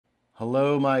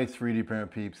Hello, my 3D printer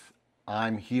peeps.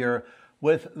 I'm here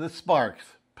with the SparkX,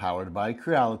 powered by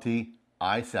Creality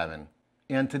i7.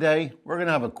 And today, we're going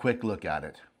to have a quick look at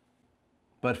it.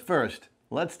 But first,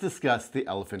 let's discuss the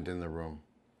elephant in the room.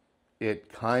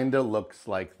 It kinda looks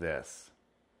like this.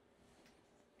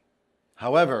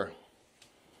 However,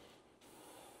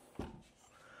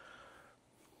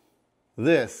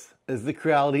 this is the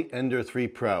Creality Ender 3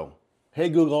 Pro. Hey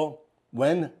Google,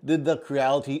 when did the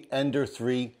Creality Ender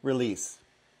 3 release?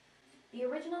 The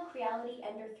original Creality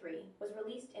Ender 3 was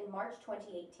released in March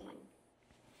 2018.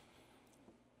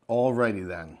 Alrighty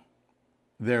then.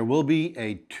 There will be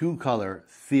a 2-color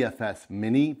CFS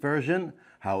Mini version.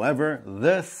 However,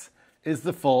 this is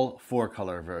the full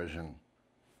 4-color version.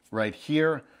 Right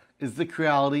here is the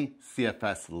Creality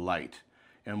CFS Lite.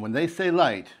 And when they say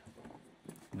light,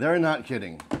 they're not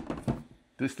kidding.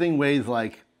 This thing weighs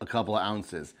like a couple of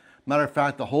ounces. Matter of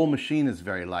fact, the whole machine is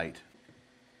very light.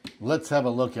 Let's have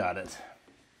a look at it.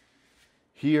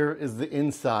 Here is the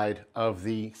inside of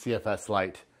the CFS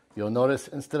Lite. You'll notice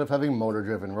instead of having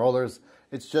motor-driven rollers,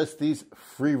 it's just these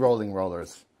free-rolling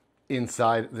rollers.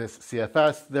 Inside this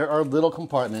CFS, there are little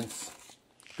compartments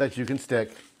that you can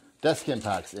stick desiccant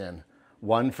packs in,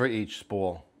 one for each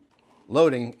spool.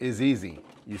 Loading is easy.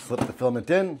 You slip the filament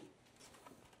in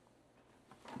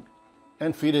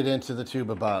and feed it into the tube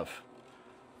above.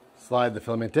 Slide the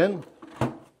filament in,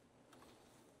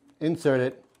 insert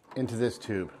it into this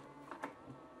tube.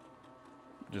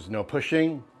 There's no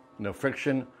pushing, no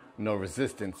friction, no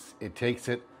resistance. It takes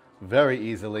it very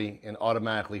easily and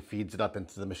automatically feeds it up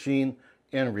into the machine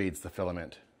and reads the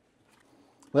filament.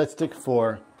 Let's stick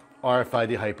 4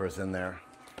 RFID hypers in there.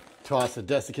 Toss a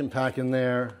desiccant pack in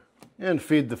there and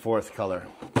feed the 4th color.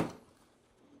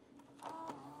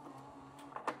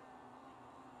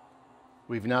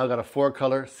 We've now got a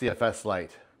 4-color CFS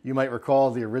Lite. You might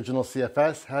recall the original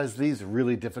CFS has these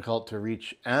really difficult to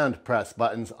reach and press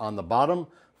buttons on the bottom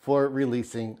for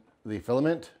releasing the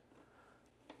filament.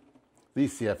 The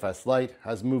CFS Lite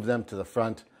has moved them to the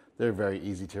front. They're very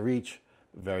easy to reach,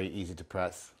 very easy to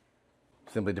press.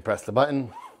 Simply depress the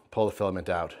button, pull the filament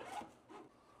out.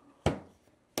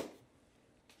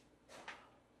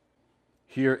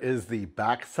 Here is the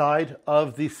back side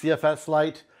of the CFS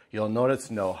Lite. You'll notice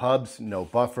no hubs, no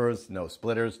buffers, no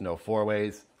splitters, no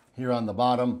 4-ways. Here on the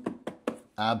bottom,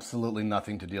 absolutely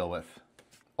nothing to deal with.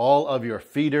 All of your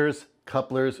feeders,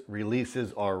 couplers,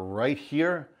 releases are right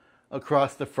here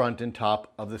across the front and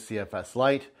top of the CFS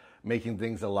Lite, making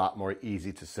things a lot more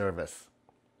easy to service.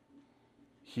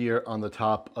 Here on the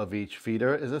top of each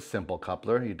feeder is a simple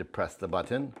coupler. You depress the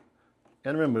button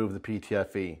and remove the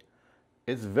PTFE.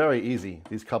 It's very easy.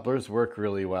 These couplers work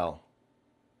really well.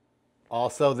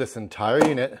 Also, this entire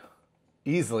unit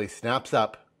easily snaps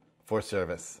up for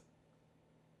service.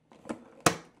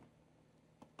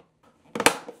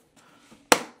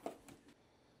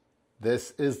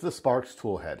 This is the SparkX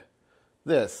toolhead.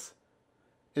 This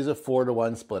is a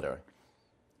 4-to-1 splitter.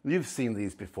 You've seen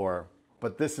these before,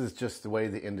 but this is just the way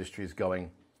the industry is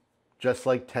going. Just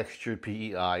like textured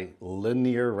PEI,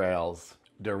 linear rails,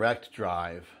 direct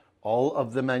drive, all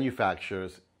of the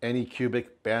manufacturers, Anycubic,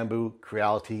 Bamboo,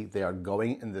 Creality, they are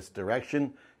going in this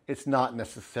direction. It's not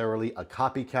necessarily a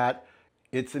copycat.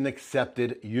 It's an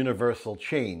accepted universal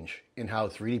change in how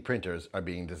 3D printers are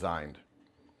being designed.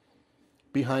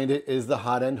 Behind it is the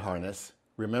hot end harness.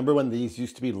 Remember when these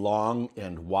used to be long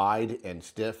and wide and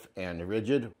stiff and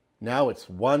rigid? Now it's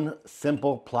one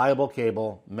simple pliable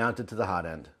cable mounted to the hot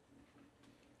end.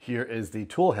 Here is the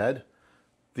tool head.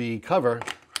 The cover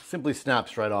simply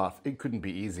snaps right off. It couldn't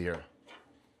be easier.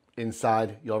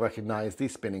 Inside, you'll recognize the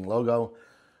spinning logo.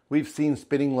 We've seen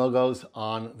spinning logos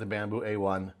on the Bamboo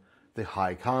A1, the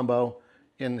high combo,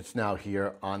 and it's now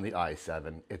here on the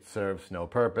i7. It serves no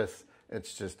purpose.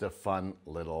 It's just a fun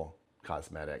little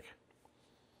cosmetic.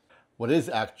 What is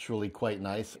actually quite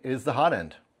nice is the hot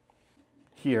end.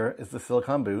 Here is the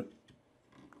silicone boot.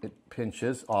 It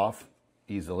pinches off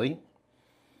easily.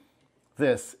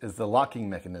 This is the locking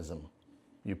mechanism.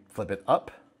 You flip it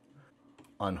up,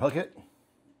 unhook it,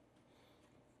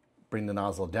 bring the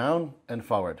nozzle down and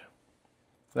forward.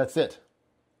 That's it.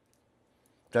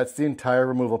 That's the entire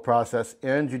removal process,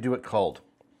 and you do it cold.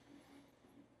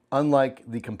 Unlike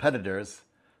the competitors,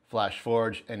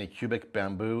 FlashForge, Anycubic,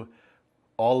 Bamboo,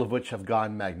 all of which have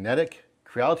gone magnetic,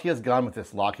 Creality has gone with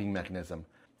this locking mechanism.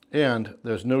 And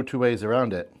there's no 2 ways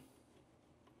around it.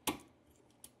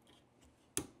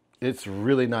 It's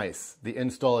really nice. The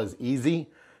install is easy,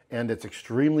 and it's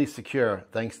extremely secure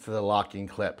thanks to the locking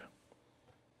clip.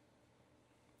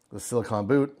 The silicone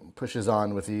boot pushes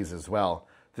on with ease as well.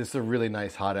 This is a really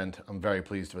nice hot end. I'm very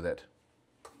pleased with it.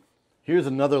 Here's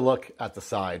another look at the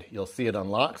side. You'll see it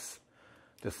unlocks.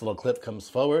 This little clip comes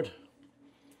forward.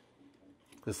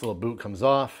 This little boot comes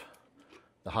off.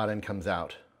 The hot end comes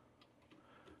out.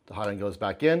 The hot end goes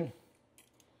back in.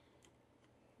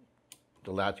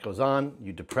 The latch goes on.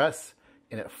 You depress,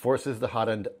 and it forces the hot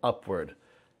end upward,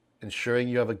 ensuring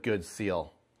you have a good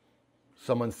seal.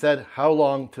 Someone said, how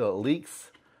long till it leaks?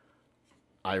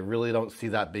 I really don't see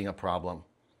that being a problem.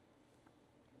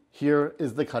 Here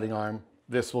is the cutting arm.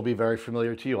 This will be very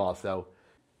familiar to you also.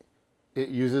 It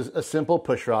uses a simple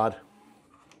push rod.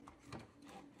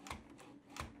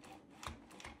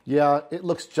 Yeah, it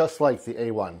looks just like the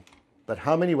A1, but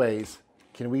how many ways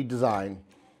can we design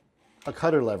a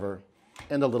cutter lever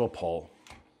and a little pole?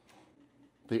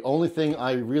 The only thing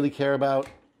I really care about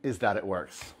is that it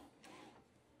works.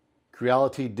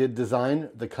 Creality did design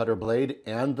the cutter blade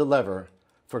and the lever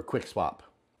for quick swap.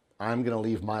 I'm going to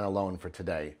leave mine alone for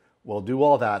today. We'll do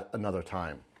all that another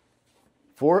time.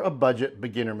 For a budget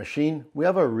beginner machine, we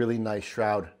have a really nice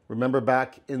shroud. Remember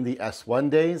back in the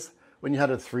S1 days when you had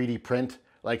a 3D print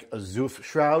like a Zoof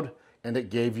shroud and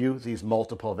it gave you these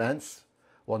multiple vents?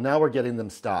 Well, now we're getting them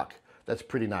stock. That's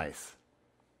pretty nice.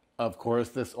 Of course,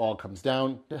 this all comes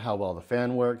down to how well the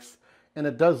fan works, and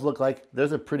it does look like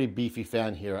there's a pretty beefy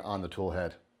fan here on the tool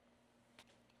head.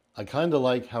 I kind of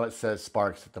like how it says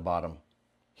SparkX at the bottom.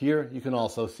 Here you can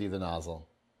also see the nozzle.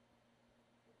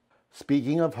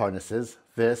 Speaking of harnesses,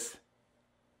 this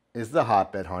is the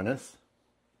hotbed harness,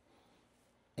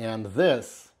 and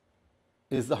this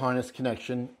is the harness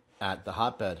connection at the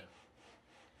hotbed.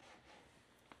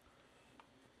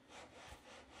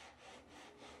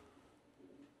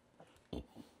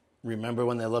 Remember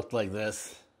when they looked like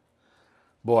this?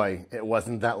 Boy, it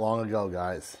wasn't that long ago,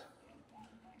 guys.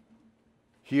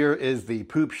 Here is the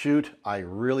poop chute. I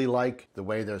really like the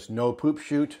way there's no poop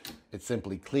chute. It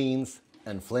simply cleans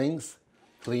and flings,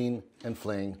 clean and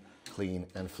fling, clean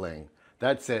and fling.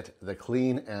 That's it, the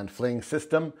clean and fling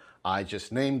system. I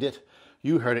just named it.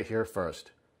 You heard it here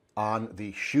first. On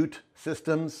the chute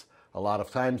systems, a lot of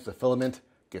times the filament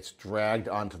gets dragged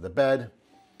onto the bed,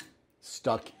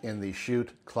 stuck in the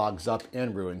chute, clogs up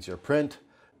and ruins your print.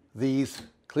 These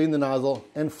clean the nozzle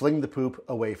and fling the poop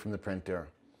away from the printer.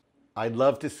 I'd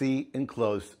love to see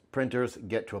enclosed printers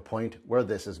get to a point where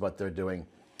this is what they're doing.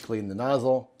 Clean the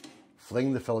nozzle,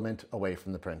 fling the filament away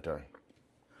from the printer.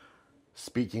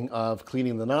 Speaking of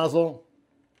cleaning the nozzle,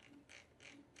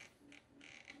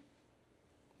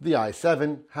 the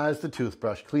i7 has the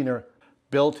toothbrush cleaner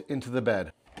built into the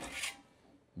bed,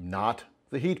 not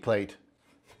the heat plate.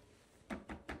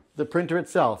 The printer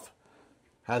itself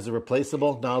has a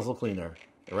replaceable nozzle cleaner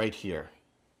right here.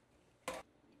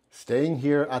 Staying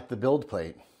here at the build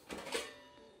plate,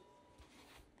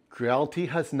 Creality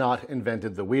has not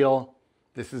invented the wheel.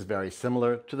 This is very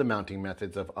similar to the mounting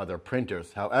methods of other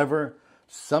printers. However,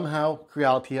 somehow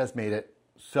Creality has made it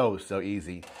so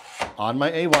easy. On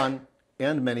my A1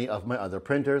 and many of my other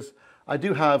printers, I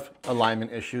do have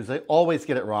alignment issues. I always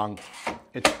get it wrong.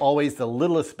 It's always the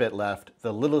littlest bit left,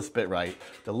 the littlest bit right,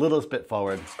 the littlest bit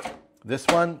forward. This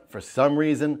one, for some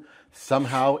reason,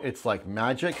 somehow it's like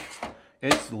magic.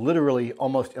 It's literally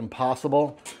almost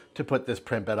impossible to put this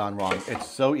print bed on wrong. It's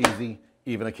so easy,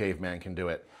 even a caveman can do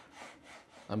it.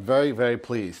 I'm very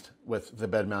pleased with the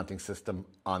bed mounting system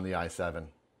on the i7.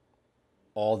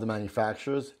 All the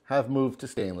manufacturers have moved to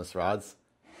stainless rods.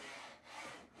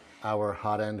 Our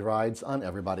hot end rides on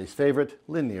everybody's favorite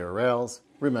linear rails.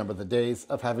 Remember the days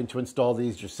of having to install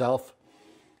these yourself?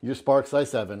 Your SparkX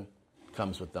i7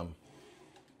 comes with them.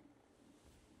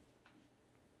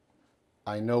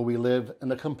 I know we live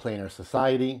in a complainer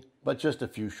society, but just a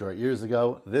few short years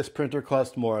ago, this printer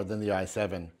cost more than the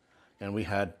i7, and we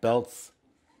had belts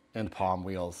and palm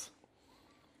wheels.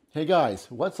 Hey guys,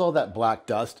 what's all that black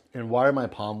dust, and why are my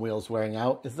palm wheels wearing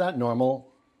out? Is that normal?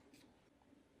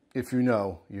 If you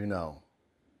know, you know.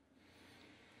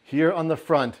 Here on the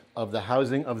front of the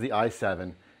housing of the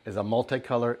i7 is a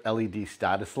multicolor LED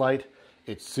status light.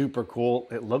 It's super cool.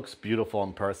 It looks beautiful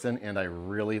in person, and I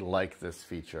really like this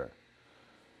feature.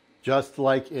 Just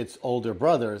like its older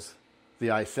brothers, the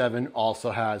i7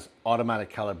 also has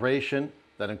automatic calibration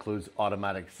that includes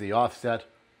automatic Z offset,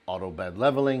 auto bed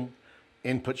leveling,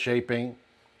 input shaping,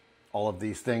 all of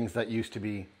these things that used to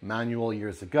be manual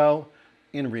years ago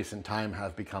in recent time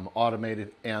have become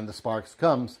automated, and the SparkX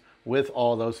comes with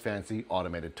all those fancy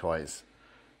automated toys.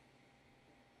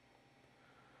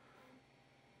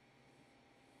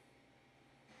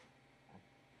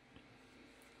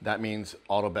 That means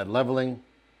auto bed leveling,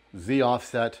 Z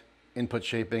offset, input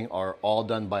shaping are all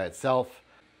done by itself.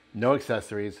 No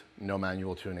accessories, no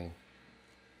manual tuning.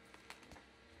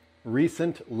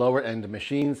 Recent lower-end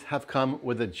machines have come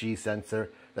with a G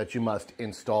sensor that you must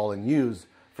install and use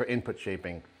for input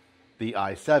shaping. The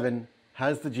i7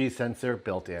 has the G sensor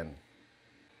built in.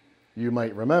 You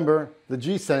might remember the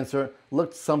G sensor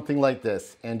looked something like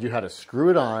this, and you had to screw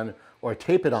it on or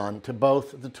tape it on to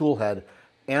both the tool head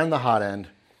and the hot end.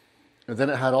 And then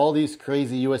it had all these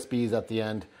crazy USBs at the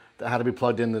end that had to be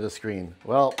plugged into the screen.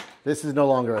 Well, this is no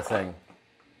longer a thing.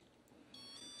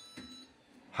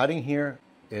 Hiding here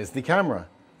is the camera.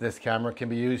 This camera can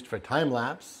be used for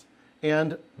time-lapse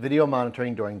and video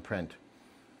monitoring during print.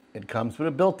 It comes with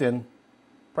a built-in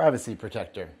privacy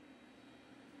protector.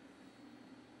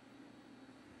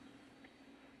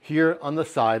 Here on the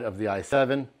side of the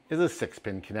i7 is a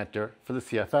 6-pin connector for the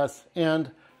CFS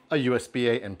and a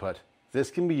USB-A input.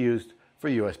 This can be used for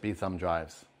USB thumb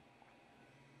drives.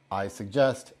 I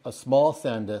suggest a small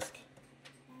SanDisk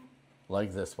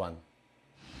like this one.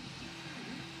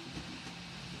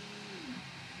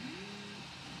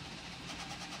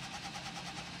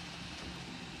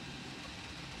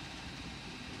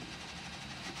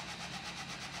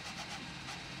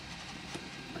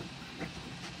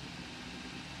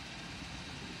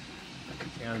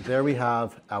 And there we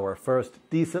have our first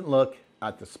decent look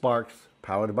at the SparkX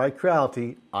powered by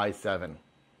Creality i7.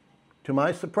 To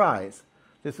my surprise,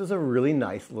 this is a really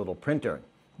nice little printer.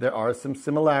 There are some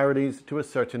similarities to a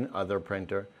certain other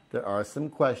printer. There are some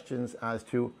questions as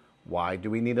to why do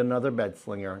we need another bed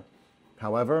slinger.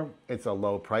 However, it's a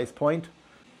low price point.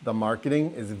 The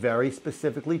marketing is very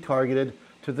specifically targeted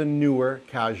to the newer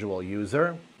casual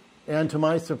user. And to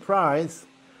my surprise,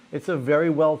 it's a very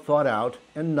well thought out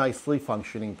and nicely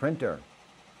functioning printer.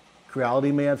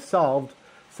 Creality may have solved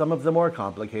some of the more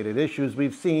complicated issues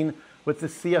we've seen with the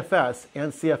CFS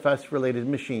and CFS related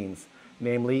machines,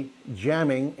 namely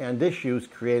jamming and issues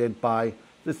created by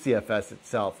the CFS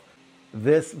itself.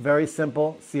 This very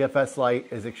simple CFS Lite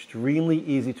is extremely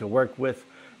easy to work with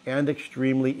and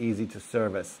extremely easy to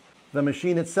service. The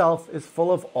machine itself is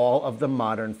full of all of the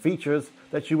modern features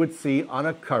that you would see on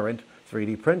a current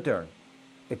 3D printer.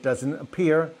 It doesn't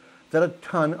appear that a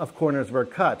ton of corners were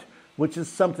cut, which is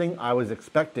something I was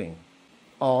expecting.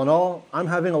 All in all, I'm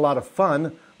having a lot of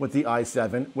fun with the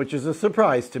i7, which is a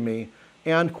surprise to me,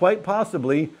 and quite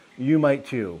possibly you might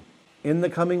too. In the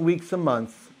coming weeks and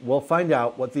months, we'll find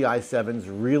out what the i7's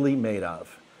really made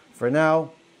of. For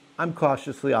now, I'm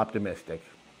cautiously optimistic.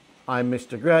 I'm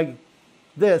Mr. Greg.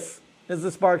 This is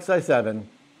the SparkX i7,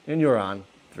 and you're on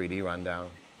 3D Rundown.